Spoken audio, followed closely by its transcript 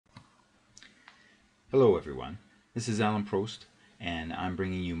Hello everyone, this is Alan Prost and I'm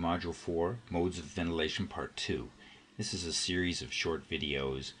bringing you Module 4, Modes of Ventilation Part 2. This is a series of short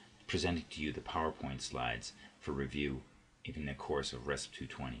videos presenting to you the PowerPoint slides for review in the course of RESP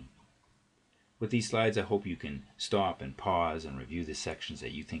 220. With these slides I hope you can stop and pause and review the sections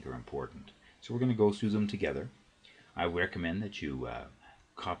that you think are important. So we're going to go through them together. I recommend that you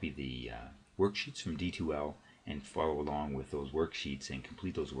copy the worksheets from D2L and follow along with those worksheets and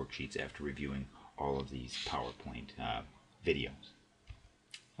complete those worksheets after reviewing all of these PowerPoint videos.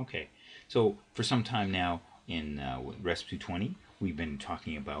 Okay, so for some time now in RESP 220 we've been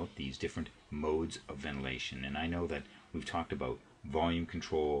talking about these different modes of ventilation, and I know that we've talked about volume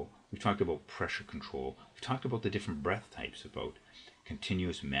control, we've talked about pressure control, we've talked about the different breath types, about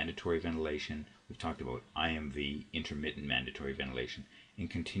continuous mandatory ventilation, we've talked about IMV, intermittent mandatory ventilation, and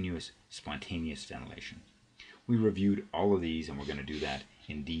continuous spontaneous ventilation. We reviewed all of these and we're going to do that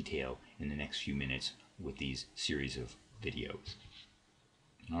in detail in the next few minutes with these series of videos.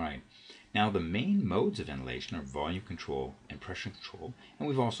 Alright, now the main modes of ventilation are volume control and pressure control, and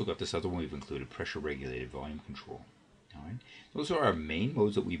we've also got this other one we've included, pressure regulated volume control. Alright, those are our main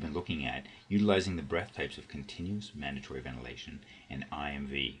modes that we've been looking at, utilizing the breath types of continuous mandatory ventilation and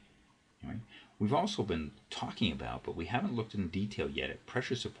IMV. Alright, we've also been talking about, but we haven't looked in detail yet, at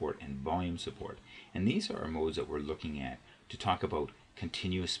pressure support and volume support, and these are our modes that we're looking at to talk about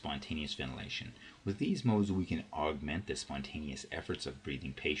continuous spontaneous ventilation. With these modes we can augment the spontaneous efforts of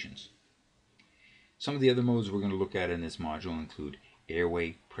breathing patients. Some of the other modes we're going to look at in this module include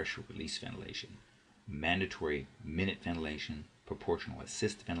airway pressure release ventilation, mandatory minute ventilation, proportional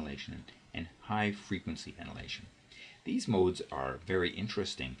assist ventilation, and high frequency ventilation. These modes are very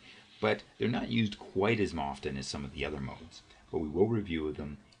interesting, but they're not used quite as often as some of the other modes, but we will review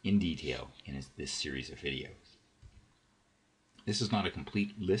them in detail in this series of videos. This is not a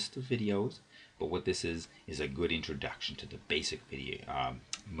complete list of videos, but what this is a good introduction to the basic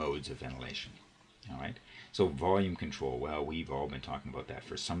modes of ventilation. Alright, so volume control, well, we've all been talking about that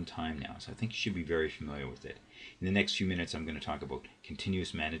for some time now, so I think you should be very familiar with it. In the next few minutes I'm going to talk about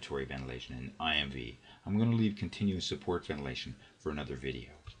continuous mandatory ventilation and IMV. I'm going to leave continuous support ventilation for another video.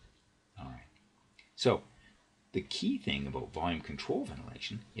 Alright, so the key thing about volume control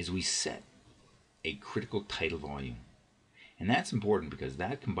ventilation is we set a critical tidal volume. And that's important because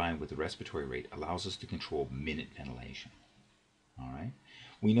that, combined with the respiratory rate, allows us to control minute ventilation. Alright?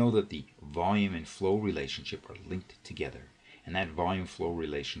 We know that the volume and flow relationship are linked together, and that volume-flow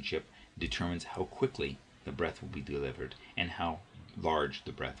relationship determines how quickly the breath will be delivered and how large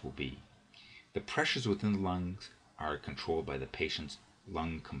the breath will be. The pressures within the lungs are controlled by the patient's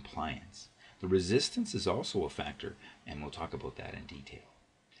lung compliance. The resistance is also a factor, and we'll talk about that in detail.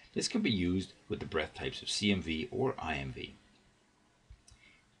 This can be used with the breath types of CMV or IMV.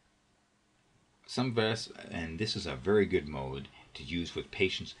 Some of us, and this is a very good mode to use with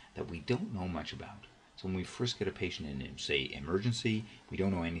patients that we don't know much about. So when we first get a patient in, say, emergency, we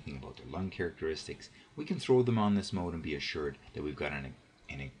don't know anything about their lung characteristics, we can throw them on this mode and be assured that we've got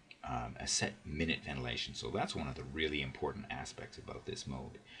a set minute ventilation. So that's one of the really important aspects about this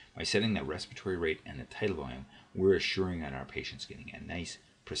mode. By setting the respiratory rate and the tidal volume, we're assuring that our patient's getting a nice,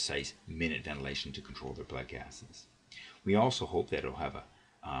 precise minute ventilation to control their blood gases. We also hope that it'll have a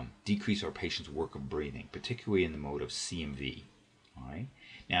decrease our patient's work of breathing, particularly in the mode of CMV. Alright?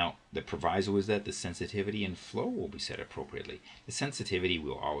 Now, the proviso is that the sensitivity and flow will be set appropriately. The sensitivity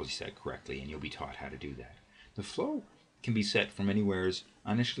will always set correctly, and you'll be taught how to do that. The flow can be set from anywhere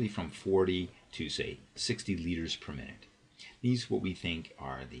initially from 40 to, say, 60 liters per minute. These what we think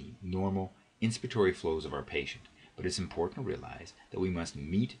are the normal inspiratory flows of our patient. But it's important to realize that we must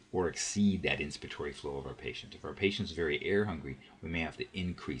meet or exceed that inspiratory flow of our patient. If our patient's very air hungry, we may have to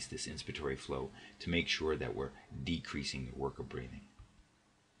increase this inspiratory flow to make sure that we're decreasing the work of breathing.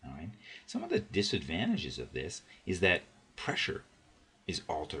 All right? Some of the disadvantages of this is that pressure is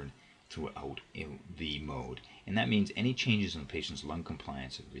altered throughout the mode, and that means any changes in the patient's lung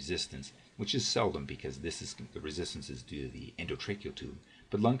compliance or resistance, which is seldom because the resistance is due to the endotracheal tube,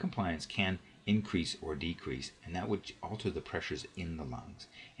 but lung compliance can increase or decrease, and that would alter the pressures in the lungs,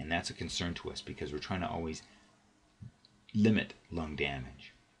 and that's a concern to us because we're trying to always limit lung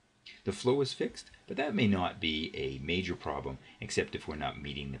damage. The flow is fixed, but that may not be a major problem except if we're not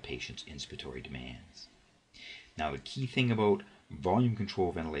meeting the patient's inspiratory demands. Now, the key thing about volume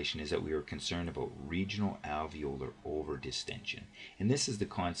control ventilation is that we are concerned about regional alveolar overdistension, and this is the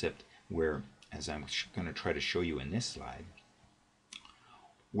concept where, as I'm going to try to show you in this slide,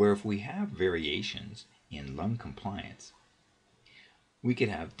 where if we have variations in lung compliance, we could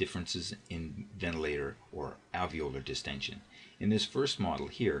have differences in ventilator or alveolar distension. In this first model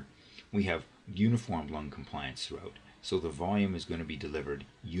here, we have uniform lung compliance throughout. So the volume is going to be delivered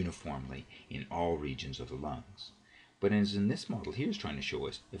uniformly in all regions of the lungs. But as in this model here is trying to show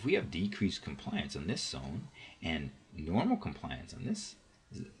us, if we have decreased compliance in this zone and normal compliance on this,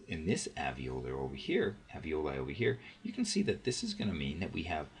 in this alveoli over here, you can see that this is going to mean that we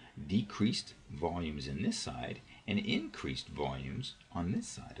have decreased volumes in this side and increased volumes on this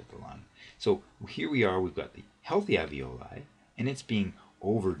side of the lung. So here we are, we've got the healthy alveoli, and it's being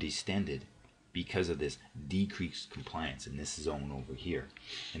over distended because of this decreased compliance in this zone over here.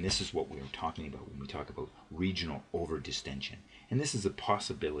 And this is what we are talking about when we talk about regional over distension. And this is a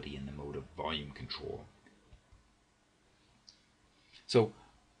possibility in the mode of volume control. So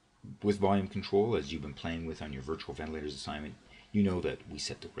with volume control, as you've been playing with on your virtual ventilators assignment, you know that we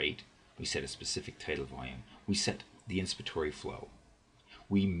set the rate, we set a specific tidal volume, we set the inspiratory flow.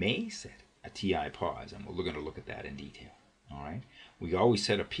 We may set a TI pause, and we're going to look at that in detail. All right. We always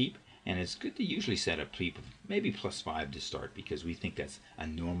set a PEEP, and it's good to usually set a PEEP of maybe +5 to start, because we think that's a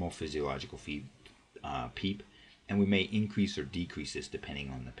normal physiological PEEP, and we may increase or decrease this depending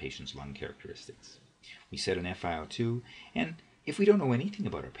on the patient's lung characteristics. We set an FiO2, and if we don't know anything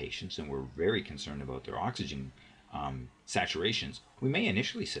about our patients and we're very concerned about their oxygen saturations, we may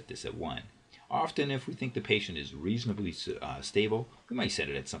initially set this at 1. Often, if we think the patient is reasonably stable, we might set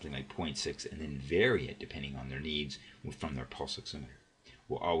it at something like 0.6 and then vary it depending on their needs from their pulse oximeter.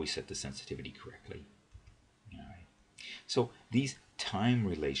 We'll always set the sensitivity correctly. All right. So these time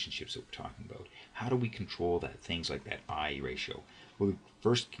relationships that we're talking about, how do we control that? Things like that I ratio. Well, the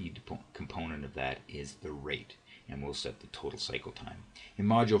first key component of that is the rate, and we'll set the total cycle time. In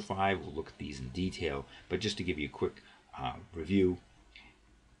Module 5, we'll look at these in detail, but just to give you a quick review,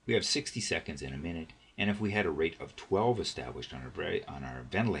 we have 60 seconds in a minute, and if we had a rate of 12 established on our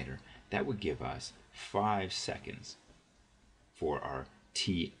ventilator, that would give us 5 seconds for our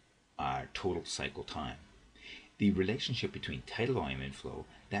total cycle time. The relationship between tidal volume and flow,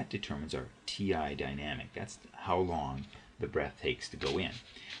 that determines our TI dynamic. That's how long the breath takes to go in.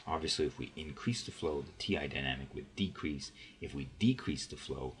 Obviously, if we increase the flow, the TI dynamic would decrease. If we decrease the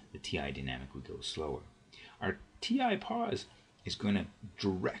flow, the TI dynamic would go slower. Our TI pause is going to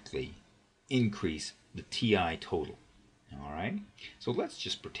directly increase the TI total. All right? So let's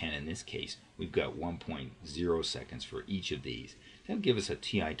just pretend in this case we've got 1.0 seconds for each of these. That'll give us a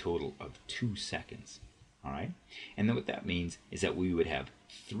TI total of 2 seconds. All right? And then what that means is that we would have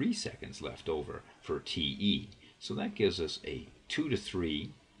 3 seconds left over for TE. So that gives us a 2 to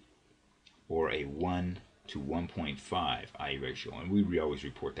 3 or a 1 to 1.5 IE ratio. And we always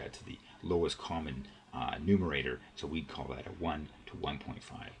report that to the lowest common numerator, so we'd call that a 1 to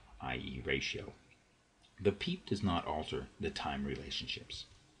 1.5 IE ratio. The PEEP does not alter the time relationships.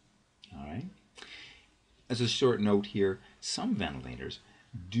 All right. As a short note here, some ventilators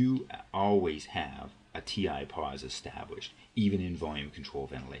do always have a TI pause established, even in volume control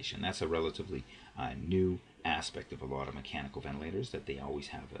ventilation. That's a relatively new aspect of a lot of mechanical ventilators, that they always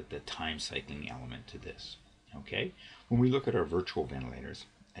have the time cycling element to this. Okay. When we look at our virtual ventilators,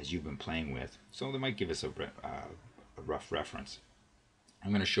 as you've been playing with, so they might give us a rough reference. I'm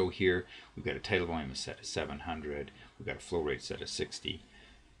going to show here we've got a tidal volume set at 700, we've got a flow rate set at 60.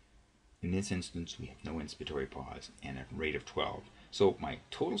 In this instance, we have no inspiratory pause and a rate of 12. So my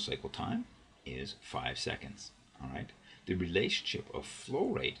total cycle time is 5 seconds. All right. The relationship of flow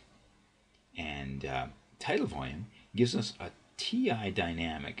rate and tidal volume gives us a TI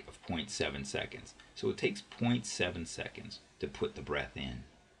dynamic of 0.7 seconds. So it takes 0.7 seconds to put the breath in.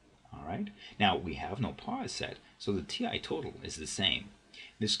 All right. Now we have no pause set, so the TI total is the same.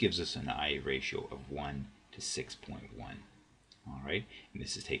 This gives us an IE ratio of 1 to 6.1. All right. And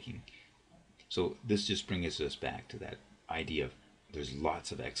this is taking. So this just brings us back to that idea of there's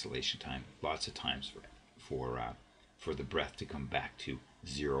lots of exhalation time, lots of times for the breath to come back to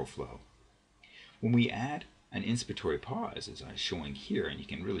zero flow. When we add an inspiratory pause, as I'm showing here, and you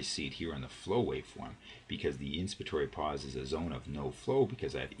can really see it here on the flow waveform, because the inspiratory pause is a zone of no flow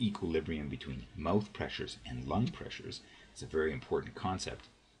because I have equilibrium between mouth pressures and lung pressures. It's a very important concept.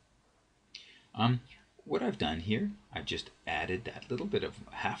 What I've done here, I've just added that little bit of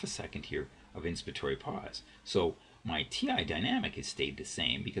half a second here of inspiratory pause. So my TI dynamic has stayed the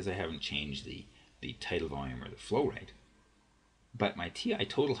same because I haven't changed the tidal volume or the flow rate. But my TI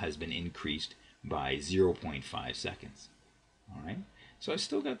total has been increased by 0.5 seconds. All right. So I've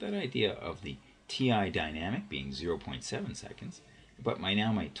still got that idea of the TI dynamic being 0.7 seconds, but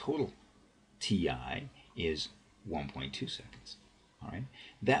now my total TI is 1.2 seconds. All right.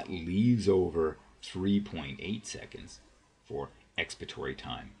 That leaves over 3.8 seconds for expiratory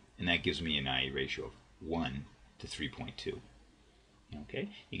time, and that gives me an IE ratio of 1 to 3.2. Okay.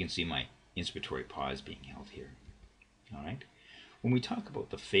 You can see my inspiratory pause being held here. All right. When we talk about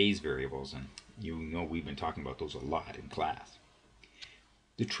the phase variables, and you know we've been talking about those a lot in class,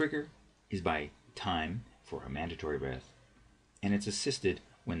 the trigger is by time for a mandatory breath, and it's assisted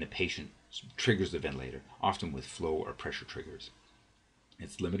when the patient triggers the ventilator, often with flow or pressure triggers.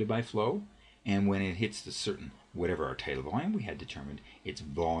 It's limited by flow, and when it hits the certain, whatever our tidal volume we had determined, it's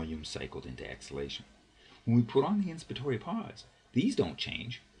volume cycled into exhalation. When we put on the inspiratory pause, these don't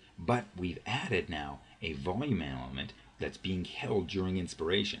change, but we've added now a volume element that's being held during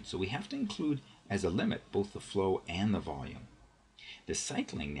inspiration. So we have to include as a limit both the flow and the volume. The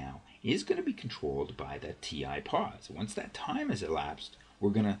cycling now is going to be controlled by the TI pause. Once that time has elapsed,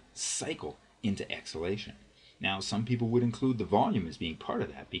 we're going to cycle into exhalation. Now, some people would include the volume as being part of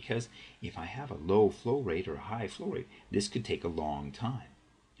that, because if I have a low flow rate or a high flow rate, this could take a long time.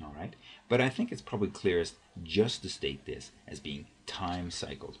 All right, but I think it's probably clearest just to state this as being time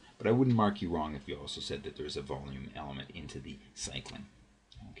cycled. But I wouldn't mark you wrong if you also said that there's a volume element into the cycling.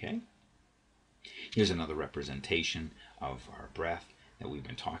 Okay. Here's another representation of our breath that we've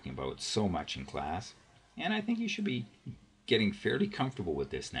been talking about so much in class, and I think you should be getting fairly comfortable with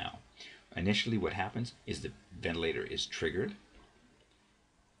this now. Initially, what happens is the ventilator is triggered.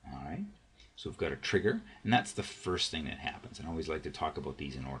 All right. So we've got a trigger, and that's the first thing that happens. And I always like to talk about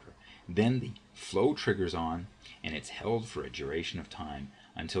these in order. Then the flow triggers on, and it's held for a duration of time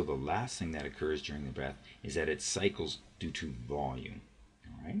until the last thing that occurs during the breath is that it cycles due to volume.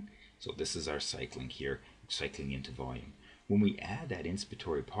 All right. So this is our cycling here, cycling into volume. When we add that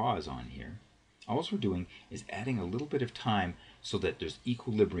inspiratory pause on here, all we're doing is adding a little bit of time so that there's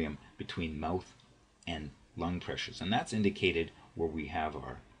equilibrium between mouth and lung pressures. And that's indicated where we have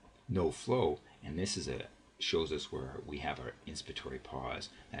our no flow, and this is shows us where we have our inspiratory pause,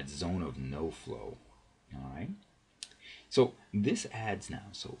 that zone of no flow. All right. So this adds now.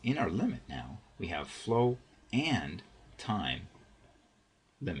 So in our limit now, we have flow and time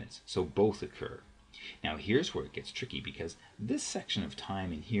limits. So both occur. Now here's where it gets tricky, because this section of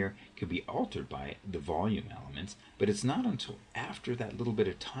time in here could be altered by the volume elements, but it's not until after that little bit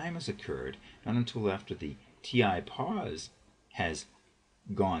of time has occurred, not until after the TI pause has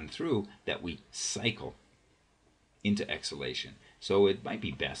gone through, that we cycle into exhalation. So it might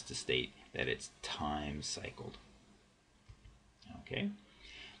be best to state that it's time cycled. Okay.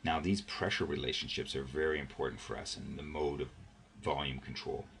 Now these pressure relationships are very important for us in the mode of volume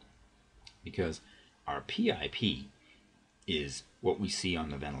control, because our PIP is what we see on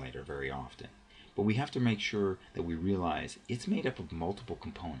the ventilator very often. But we have to make sure that we realize it's made up of multiple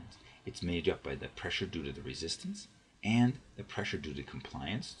components. It's made up by the pressure due to the resistance, and the pressure due to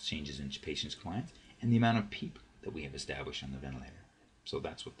compliance, changes in patient's compliance, and the amount of PEEP that we have established on the ventilator. So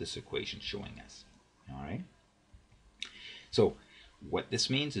that's what this equation is showing us. All right. So what this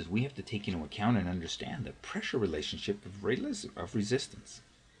means is we have to take into account and understand the pressure relationship of resistance.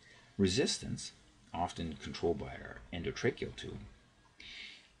 Resistance, often controlled by our endotracheal tube.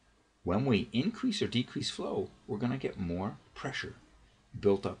 When we increase or decrease flow, we're going to get more pressure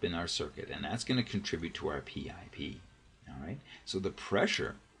built up in our circuit, and that's going to contribute to our PIP. All right. So the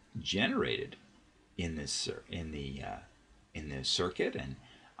pressure generated in this in the circuit and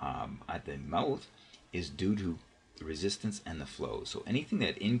at the mouth is due to the resistance and the flow. So anything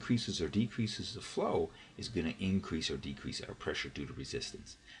that increases or decreases the flow is going to increase or decrease our pressure due to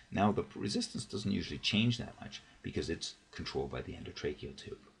resistance. Now the resistance doesn't usually change that much because it's controlled by the endotracheal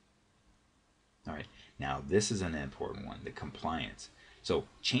tube. All right. Now this is an important one, the compliance. So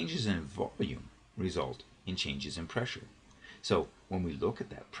changes in volume result in changes in pressure. So when we look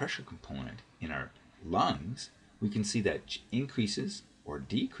at that pressure component in our lungs, we can see that increases or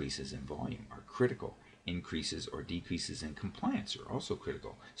decreases in volume are critical. Increases or decreases in compliance are also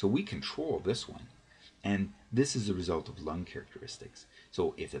critical. So we control this one. And this is a result of lung characteristics.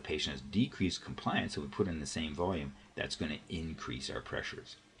 So if the patient has decreased compliance and we put in the same volume, that's going to increase our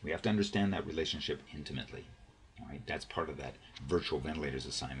pressures. We have to understand that relationship intimately. All right, that's part of that virtual ventilators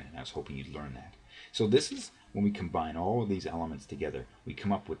assignment, and I was hoping you'd learn that. So this is when we combine all of these elements together, we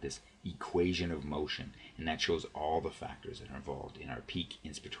come up with this equation of motion, and that shows all the factors that are involved in our peak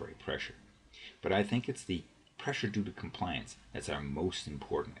inspiratory pressure. But I think it's the pressure due to compliance that's our most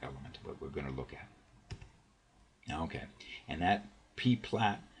important element, what we're going to look at. Okay, and that P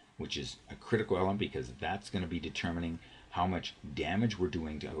plat, which is a critical element because that's going to be determining how much damage we're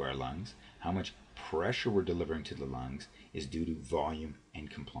doing to our lungs, how much pressure we're delivering to the lungs, is due to volume and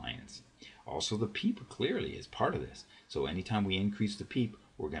compliance. Also, the PEEP clearly is part of this. So anytime we increase the PEEP,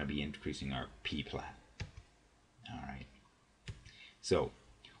 we're going to be increasing our P plat. All right. So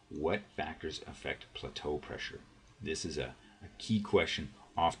what factors affect plateau pressure? This is a key question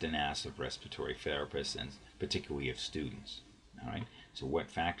often asked of respiratory therapists and particularly of students. All right. So what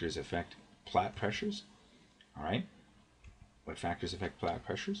factors affect plat pressures? All right. What factors affect plat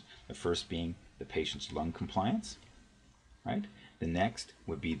pressures? The first being the patient's lung compliance. Right. The next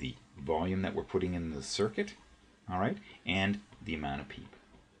would be the volume that we're putting in the circuit. All right. And the amount of PEEP.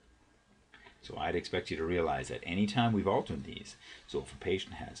 So I'd expect you to realize that anytime we've altered these, so if a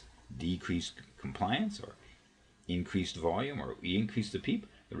patient has decreased compliance or increased volume or we increase the PEEP,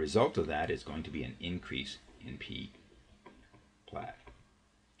 the result of that is going to be an increase in P plat.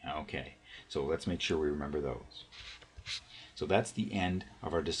 Okay, so let's make sure we remember those. So that's the end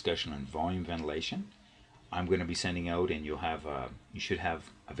of our discussion on volume ventilation. I'm going to be sending out, and you should have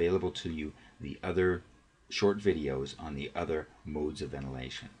available to you the other short videos on the other modes of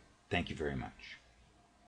ventilation. Thank you very much.